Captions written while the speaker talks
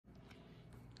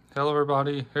Hello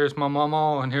everybody, here's my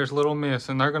Mamaw and here's Little Miss,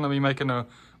 and they're going to be making a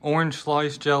orange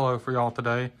slice jello for y'all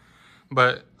today.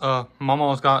 But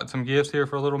Mamaw's got some gifts here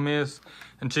for Little Miss,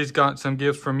 and she's got some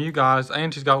gifts from you guys,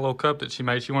 and she's got a little cup that she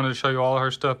made. She wanted to show you all of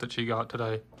her stuff that she got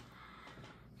today.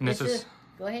 And this is...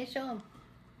 Go ahead and show them.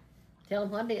 Tell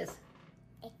them what it is.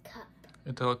 A cup.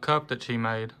 It's a cup that she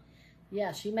made.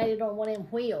 Yeah, she made it on one of them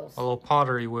wheels. A little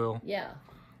pottery wheel. Yeah.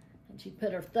 And she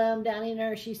put her thumb down in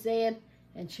there, she said,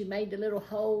 and she made the little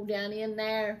hole down in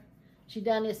there. She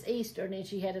done this Easter, and then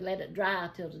she had to let it dry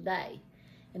till today.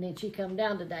 And then she come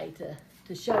down today to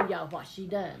show y'all what she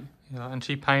done. Yeah, and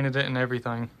she painted it and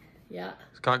everything. Yeah.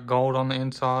 It's got gold on the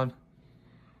inside.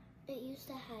 It used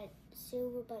to have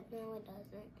silver, but now it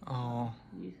doesn't. Oh.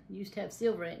 You used to have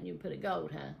silver in it, and you put it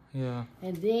gold, huh? Yeah.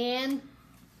 And then,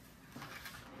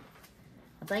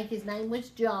 I think his name was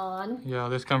John. Yeah,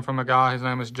 this come from a guy. His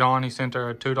name is John. He sent her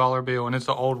a $2 bill, and it's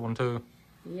an old one, too.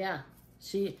 Yeah.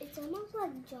 It's almost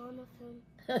like Jonathan.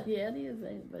 Yeah, it is,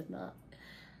 but not.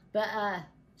 But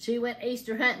she went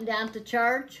Easter hunting down to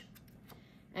church.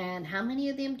 And how many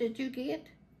of them did you get?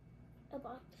 A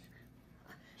bunch.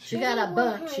 She got a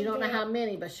bunch. She don't know how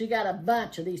many, but she got a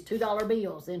bunch of these $2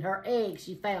 bills. In her eggs,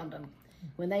 she found them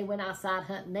when they went outside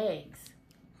hunting eggs.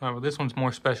 Well, this one's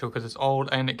more special because it's old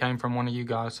and it came from one of you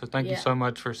guys. So thank you so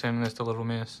much for sending this to Little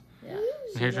Miss. Yeah.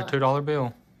 And here's your $2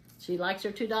 bill. She likes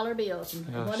her $2 bills. And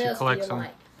Yeah, what she else do collects you them.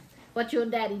 like? What you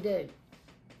and Daddy do?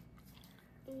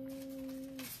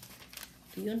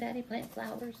 Do you and Daddy plant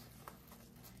flowers?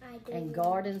 I do. And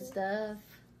garden stuff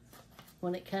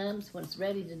when it comes, when it's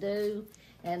ready to do.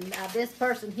 And this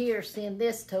person here sent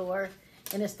this to her,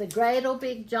 and it's the great old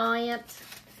big giant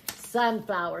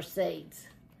sunflower seeds.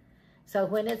 So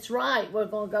when it's right, we're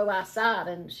going to go outside,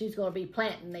 and she's going to be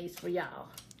planting these for y'all.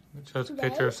 It shows a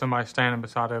picture of somebody standing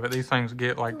beside of it. These things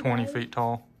get like 20 feet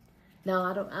tall. No,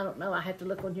 I don't know. I have to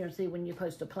look on here and see when you're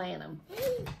supposed to plant them.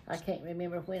 I can't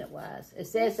remember when it was. It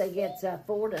says they get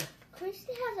 4 to...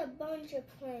 Christy has a bunch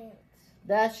of plants.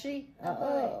 Does she? A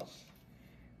bunch.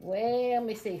 Well, let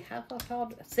me see. How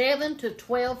tall? 7 to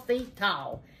 12 feet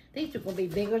tall. These are going to be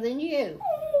bigger than you.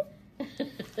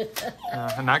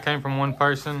 And that came from one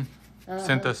person.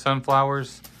 Sent the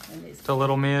sunflowers to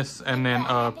Little Miss. And then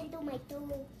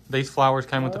these flowers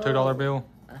came with the $2 bill.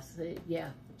 I see. Yeah.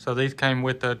 So these came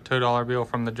with the $2 bill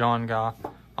from the John guy.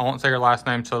 I won't say your last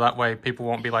name so that way people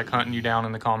won't be like hunting you down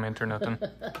in the comments or nothing.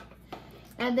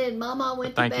 And then Mama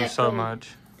went Thank to you so Beckley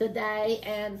much. today.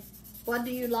 And what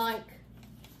do you like?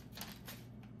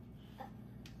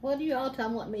 What do you all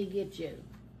time want me to get you?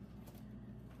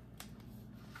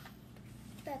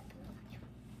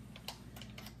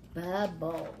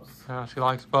 Bubbles. Yeah, she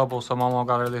likes bubbles, so Mama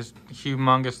got her this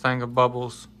humongous thing of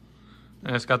bubbles.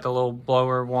 And it's got the little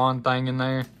blower wand thing in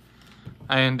there.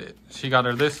 And she got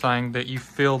her this thing that you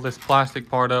fill this plastic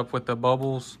part up with the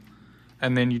bubbles.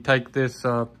 And then you take this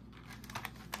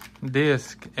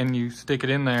disc and you stick it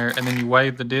in there. And then you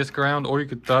wave the disc around, or you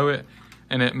could throw it.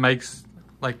 And it makes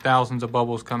like thousands of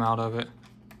bubbles come out of it.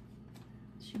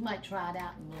 She might try it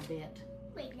out in a little bit.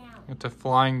 Wait now. It's a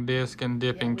flying disc and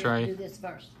dipping We'll tray. do this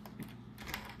first.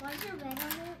 Why's there red on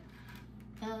it?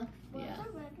 Huh? Why's Yeah. there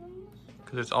red on this?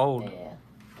 Because it's old. Yeah.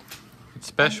 It's a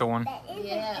special one. That is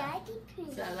Yeah. a giant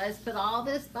piece. So let's put all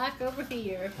this back over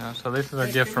here. Yeah, so this is our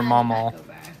Take gift your from money Mamaw. back over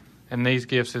there. And these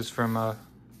gifts is from the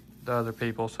other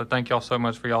people. So thank y'all so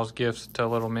much for y'all's gifts to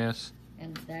Little Miss.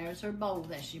 And there's her bowl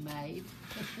that she made.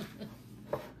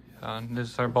 This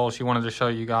is her bowl she wanted to show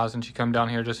you guys, and she come down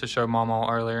here just to show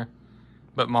Mamaw earlier.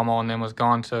 But Mamaw and them was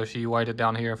gone, so she waited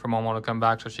down here for Mamaw to come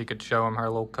back so she could show him her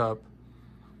little cup.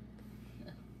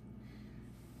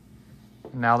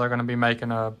 Now they're going to be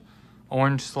making a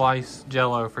orange slice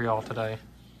jello for y'all today.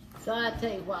 So I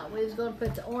tell you what, we was going to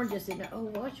put the oranges in there. Oh,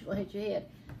 watch, you're going to hit your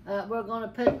head. We're going to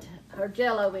put her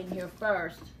jello in here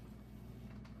first.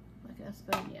 Like I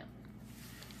spoon, yeah.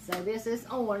 So this is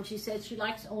orange. She said she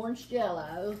likes orange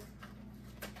jello.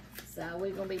 So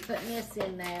we're going to be putting this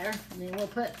in there. And then we'll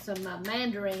put some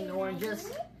mandarin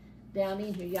oranges down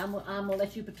in here. Yeah, I'm going to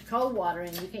let you put the cold water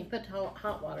in. You can't put the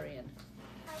hot water in.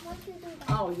 I want you to do that.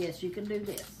 Oh, yes, you can do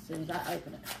this as soon as I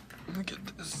open it. Look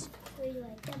at this. Where you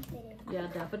like dump it in. Yeah,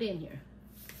 dump it in here.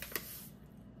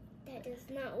 That does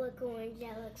not look orange.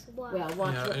 That looks white. Well,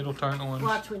 watch, Yeah, it'll turn orange.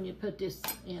 watch when you put this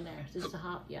in there. Is this a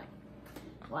hot? Yeah.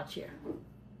 Watch here.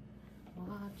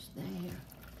 Watch there.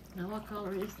 Now, what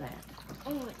color is that?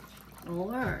 Orange.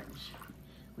 Orange.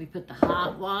 We put the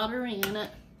hot water in it.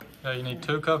 Yeah, you need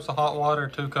 2 cups of hot water,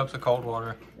 2 cups of cold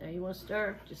water. There you want to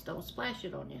stir. Just don't splash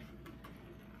it on you.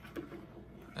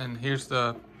 And here's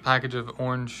the package of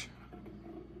orange.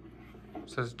 It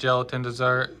says gelatin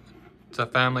dessert. It's a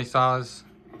family size.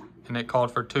 and it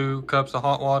called for 2 cups of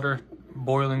hot water,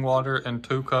 boiling water, and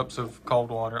 2 cups of cold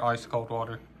water, ice cold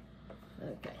water.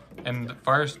 Okay. And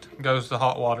first goes the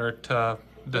hot water to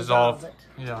dissolve. It.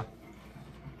 Yeah.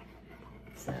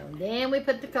 So then we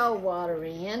put the cold water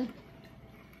in.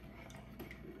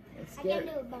 Let's I get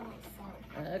can do it by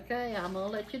myself. Okay, I'm gonna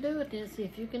let you do it then. See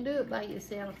if you can do it by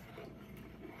yourself.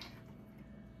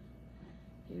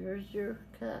 Here's your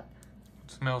cup.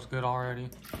 It smells good already.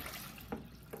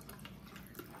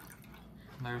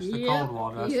 There's the Yep, cold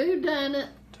water. That's you done it.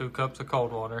 2 cups of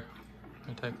cold water. Let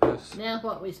me take this. Now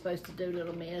what we supposed to do,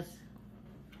 little miss?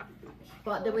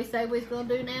 What did we say we was gonna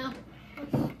do now? We're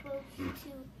supposed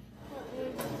to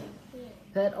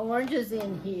Put oranges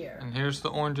in here. And here's the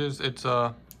oranges. It's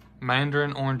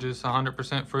mandarin oranges,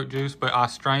 100% fruit juice, but I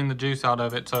strained the juice out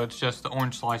of it, so it's just the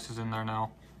orange slices in there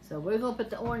now. So we're gonna put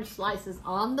the orange slices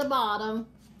on the bottom.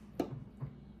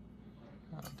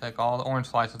 Take all the orange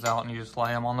slices out and you just lay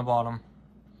them on the bottom.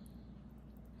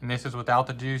 And this is without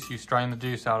the juice. You strain the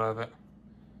juice out of it.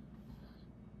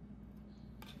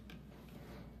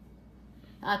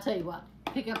 I'll tell you what,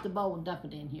 pick up the bowl and dump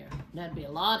it in here. That'd be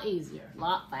a lot easier, a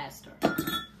lot faster.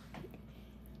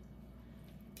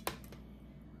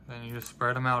 Then you just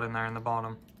spread them out in there in the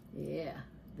bottom. Yeah,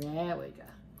 there we go.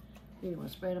 You want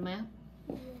to spread them out?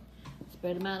 Yeah.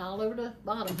 Spread them out all over the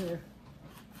bottom here.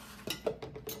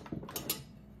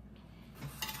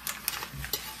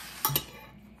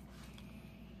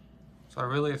 So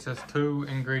really it's just 2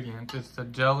 ingredients. It's the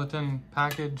gelatin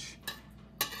package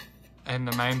and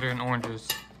the mandarin oranges.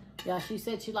 Yeah, she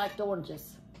said she liked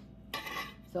oranges.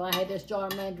 So I had this jar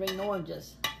of mandarin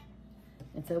oranges.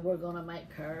 And so we're gonna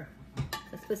make her,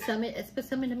 let's put some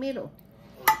in the middle.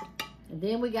 And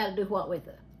then we gotta do what with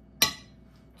it?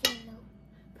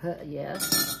 Jello.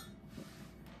 Yes.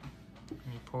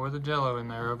 You pour the jello in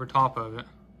there over top of it.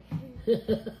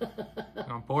 You're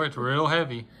gonna pour it real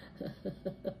heavy.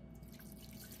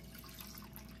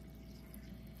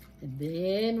 And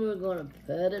then we're gonna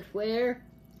put it where?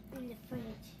 In the fridge.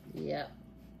 Yep.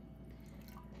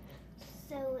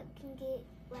 So it can get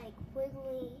like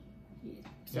wiggly.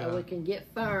 So Yeah. we can get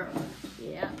firm.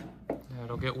 Yeah. Yeah,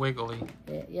 it'll get wiggly.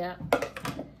 Yeah.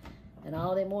 And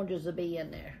all them oranges will be in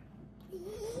there.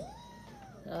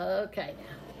 Okay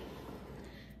now.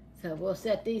 So we'll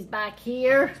set these back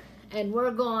here, and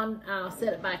I'll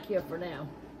set it back here for now.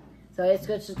 So it's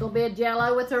just gonna be a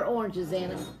jello with her oranges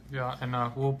in it. Yeah, and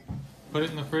we'll put it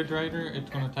in the refrigerator. It's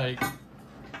gonna take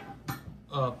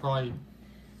probably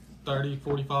 30,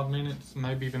 45 minutes,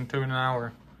 maybe even 2 in an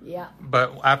hour. Yeah.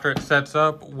 But after it sets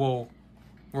up, we're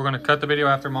gonna cut the video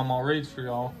after Mamaw reads for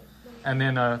y'all, and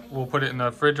then we'll put it in the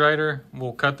refrigerator.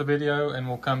 We'll cut the video and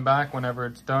we'll come back whenever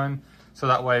it's done, so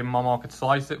that way Mamaw could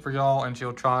slice it for y'all and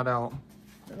she'll try it out.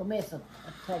 Little miss will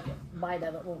take a bite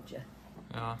of it, won't you?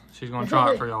 Yeah, she's gonna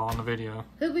try it for y'all on the video.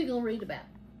 Who we gonna read about?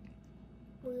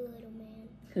 Wee little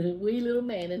man. Wee little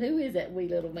man. And who is that wee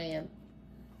little man?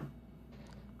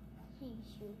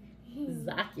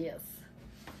 Zacchaeus.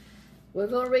 We're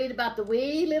going to read about the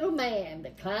wee little man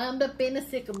that climbed up in a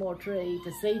sycamore tree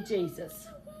to see Jesus.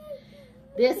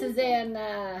 This is in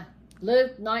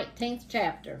Luke 19th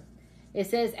chapter. It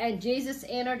says, "And Jesus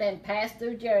entered and passed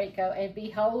through Jericho, and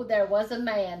behold, there was a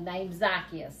man named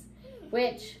Zacchaeus,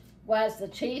 which was the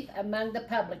chief among the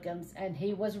publicans, and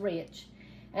he was rich.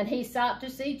 And he sought to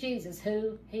see Jesus,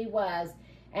 who he was,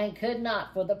 and could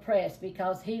not for the press,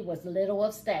 because he was little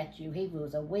of stature." He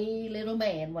was a wee little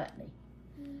man, wasn't he?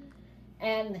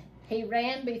 And he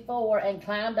ran before and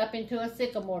climbed up into a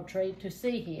sycamore tree to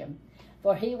see him,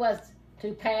 for he was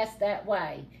to pass that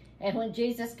way. And when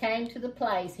Jesus came to the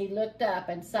place, he looked up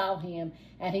and saw him,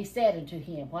 and he said unto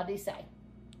him, what did he say?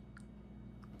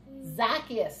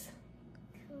 Zacchaeus.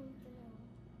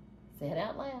 Say it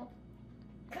out loud.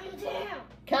 Come down.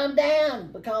 Come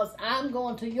down, because I'm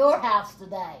going to your house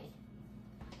today.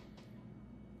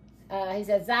 He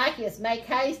said, Zacchaeus, make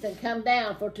haste and come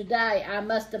down, for today I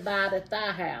must abide at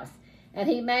thy house. And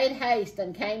he made haste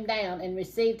and came down and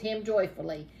received him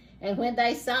joyfully. And when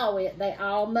they saw it, they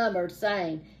all murmured,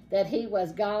 saying that he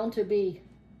was gone to be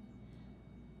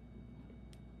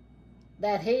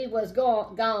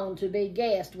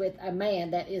guest with a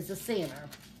man that is a sinner.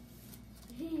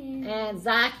 And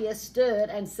Zacchaeus stood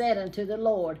and said unto the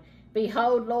Lord,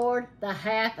 Behold, Lord, the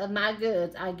half of my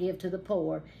goods I give to the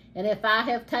poor. And if I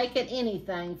have taken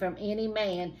anything from any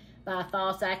man by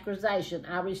false accusation,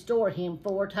 I restore him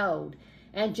fourfold.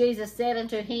 And Jesus said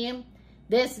unto him,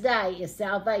 This day is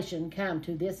salvation come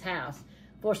to this house,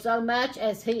 for so much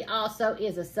as he also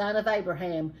is a son of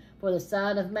Abraham, for the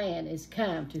Son of Man is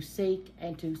come to seek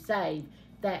and to save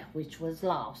that which was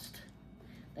lost.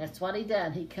 That's what he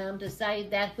done. He come to save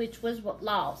that which was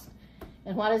lost.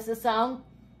 And what is the song?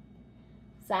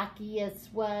 Zacchaeus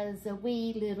was a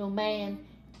wee little man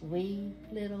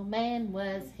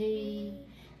was he.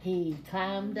 He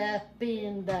climbed up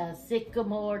in the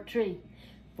sycamore tree,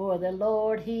 for the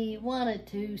Lord he wanted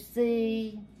to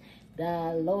see.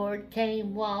 The Lord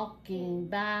came walking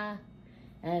by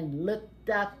and looked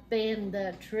up in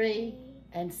the tree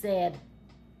and said,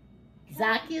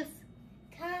 Zacchaeus,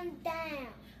 Come down.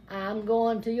 I'm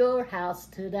going to your house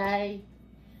today.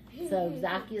 So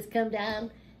Zacchaeus come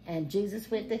down and Jesus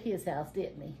went to his house,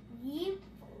 didn't he? Yep.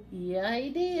 Yeah, he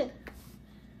did.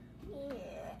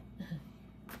 Yeah.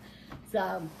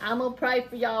 So I'm going to pray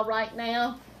for y'all right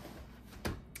now.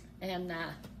 And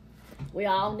we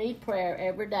all need prayer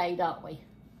every day, don't we?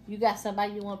 You got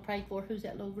somebody you want to pray for? Who's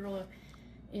that little girl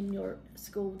in your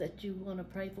school that you want to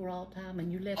pray for all the time?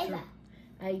 And you left Ava. her,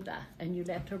 Ava, and you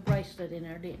left her bracelet in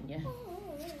there, didn't you?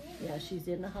 Yeah, she's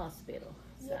in the hospital.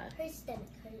 So Yeah, her stomach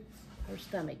hurts. her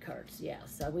stomach hurts, yeah.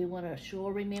 So we want to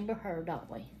sure remember her, don't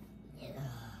we? Yeah.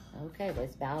 Okay,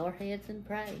 let's bow our heads and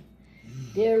pray.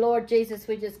 Dear Lord Jesus,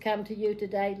 we just come to you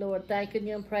today, Lord, thanking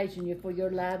you and praising you for your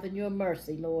love and your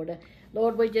mercy, Lord.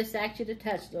 Lord, we just ask you to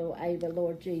touch little Ava,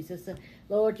 Lord Jesus.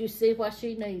 Lord, you see what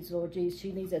she needs, Lord Jesus.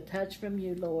 She needs a touch from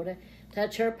you, Lord.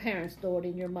 Touch her parents, Lord,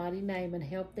 in your mighty name and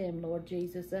help them, Lord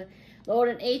Jesus. Lord,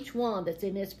 and each one that's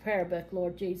in this prayer book,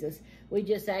 Lord Jesus, we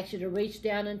just ask you to reach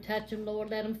down and touch them,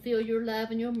 Lord. Let them feel your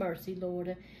love and your mercy,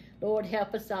 Lord. Lord,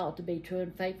 help us all to be true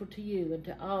and faithful to you and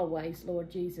to always,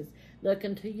 Lord Jesus, look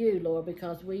unto you, Lord,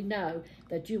 because we know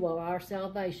that you are our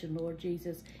salvation, Lord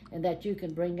Jesus, and that you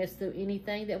can bring us through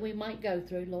anything that we might go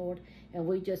through, Lord. And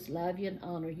we just love you and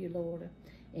honor you, Lord.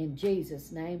 In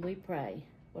Jesus' name we pray.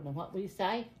 Well, then what we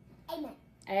say? Amen.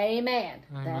 Amen.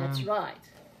 Amen. That's right.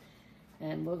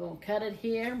 And we're going to cut it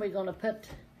here. We're going to put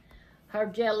her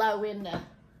jello in the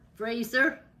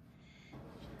freezer.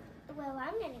 Well,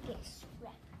 I'm going to get scrapped.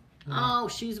 Oh,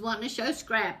 she's wanting to show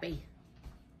Scrappy.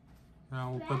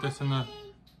 Now we'll put this in the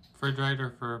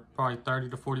refrigerator for probably 30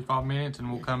 to 45 minutes,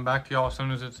 and we'll come back to y'all as soon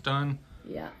as it's done.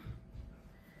 Yeah.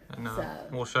 And So-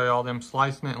 we'll show y'all them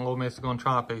slicing it, and little miss is gonna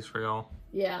try a piece for y'all.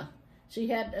 Yeah. She's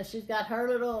got her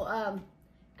little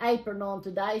apron on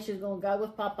today. She's going to go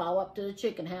with Papa up to the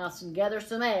chicken house and gather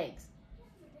some eggs.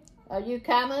 Are you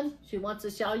coming? She wants to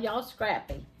show y'all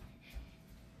Scrappy.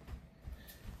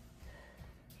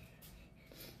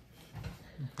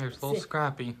 There's little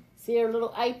Scrappy. See her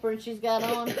little apron she's got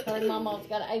on? Her and Mama's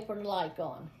got an apron like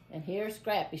on. And here's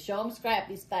Scrappy. Show them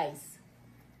Scrappy's face.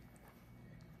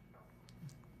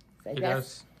 Say, He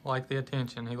does like the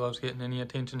attention. He loves getting any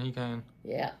attention he can.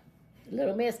 Yeah.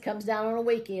 Little Miss comes down on the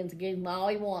weekends to give him all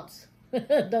he wants.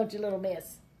 Don't you, Little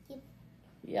Miss? Yep.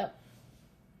 Yep.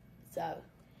 So,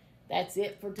 that's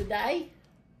it for today.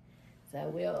 So,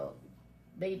 we'll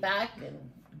be back and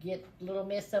get Little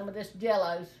Miss some of this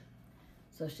Jellos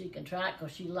so she can try it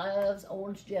because she loves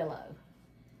orange Jello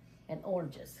and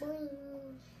oranges.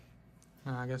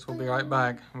 I guess we'll be right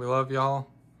back. We love y'all.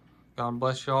 God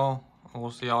bless y'all.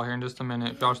 We'll see y'all here in just a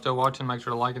minute. If y'all are still watching, make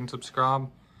sure to like and subscribe.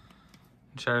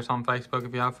 And share us on Facebook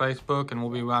if you have Facebook. And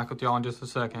we'll be back with y'all in just a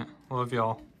second. Love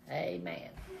y'all. Amen.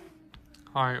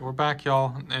 Alright, we're back,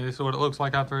 y'all. And this is what it looks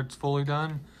like after it's fully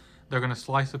done. They're going to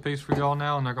slice a piece for y'all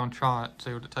now, and they're going to try it,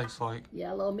 see what it tastes like.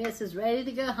 Yeah, Little Miss is ready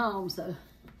to go home, so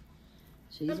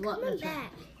she's I'm wanting coming to try.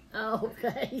 back. Oh,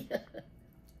 okay.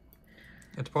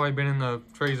 It's probably been in the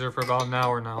freezer for about an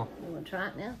hour now. You want to try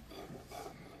it now?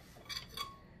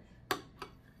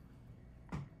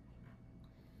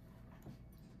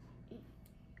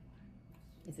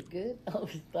 Is it good? Oh,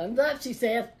 thumbs up, she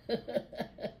said. Is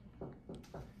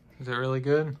it really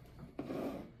good?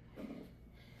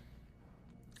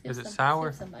 Is it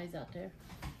sour? Somebody's out there.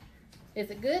 Is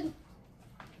it good?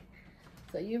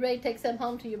 So you ready to take some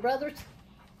home to your brothers?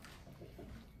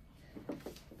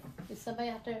 Is somebody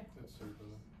out there?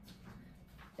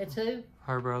 It's who?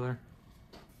 Her brother.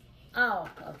 Oh,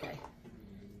 okay.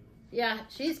 Yeah,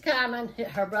 she's coming.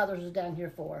 Her brothers are down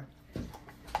here for her.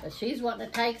 But she's wanting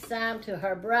to take some to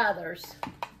her brothers.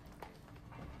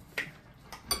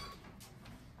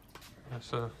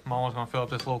 So Mama's going to fill up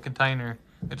this little container.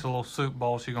 It's a little soup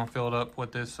bowl. She's going to fill it up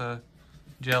with this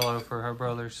Jello for her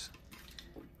brothers.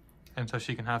 And so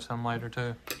she can have some later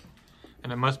too.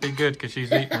 And it must be good because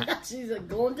she's eating it. She's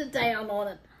going to town on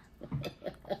it.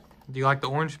 Do you like the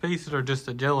orange pieces or just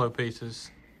the Jello pieces?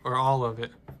 Or all of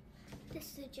it?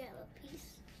 This is a Jello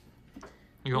piece.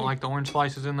 You don't like the orange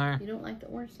slices in there? You don't like the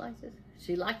orange slices?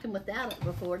 She liked them without it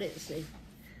before, didn't she?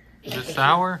 Is it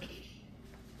sour?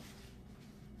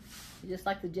 You just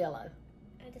like the Jello.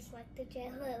 I just like the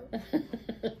Jello.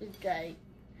 Okay.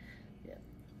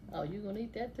 Oh, you gonna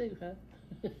eat that too, huh?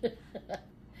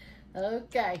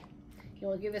 Okay. You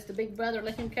wanna give us the big brother,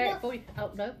 let him carry it for you?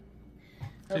 Oh, no.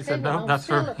 She said, well, no, that's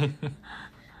for me.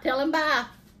 Tell him bye.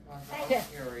 Okay.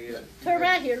 Turn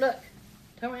around here, look.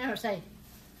 Turn around here and say,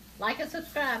 like and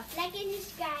subscribe. Like and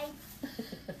subscribe.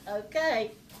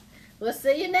 Okay. We'll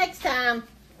see you next time.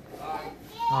 Bye.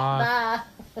 Bye.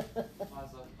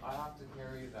 I have to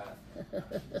carry that.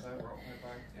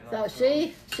 So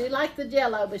she liked the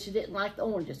jello, but she didn't like the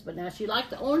oranges. But now she liked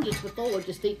the oranges before,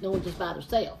 just eating oranges by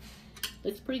herself.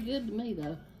 Looks pretty good to me,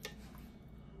 though.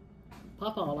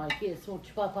 Papa like this, won't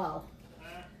you, Papa?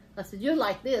 I said, you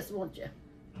like this, won't you?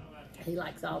 He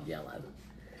likes all jello.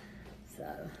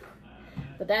 So,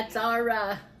 but that's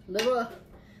our little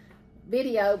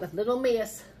video with little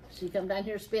Miss. She come down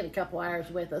here and spent a couple hours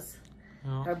with us.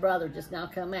 Yeah. Her brother just now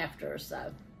come after her,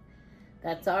 so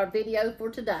that's our video for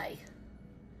today.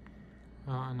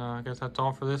 And I guess that's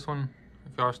all for this one.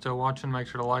 If y'all are still watching, make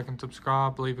sure to like and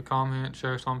subscribe, leave a comment,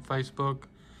 share us on Facebook.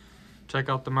 Check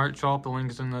out the merch shop, the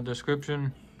link is in the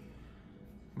description.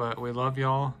 But we love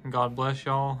y'all, and God bless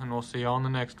y'all, and we'll see y'all in the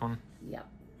next one.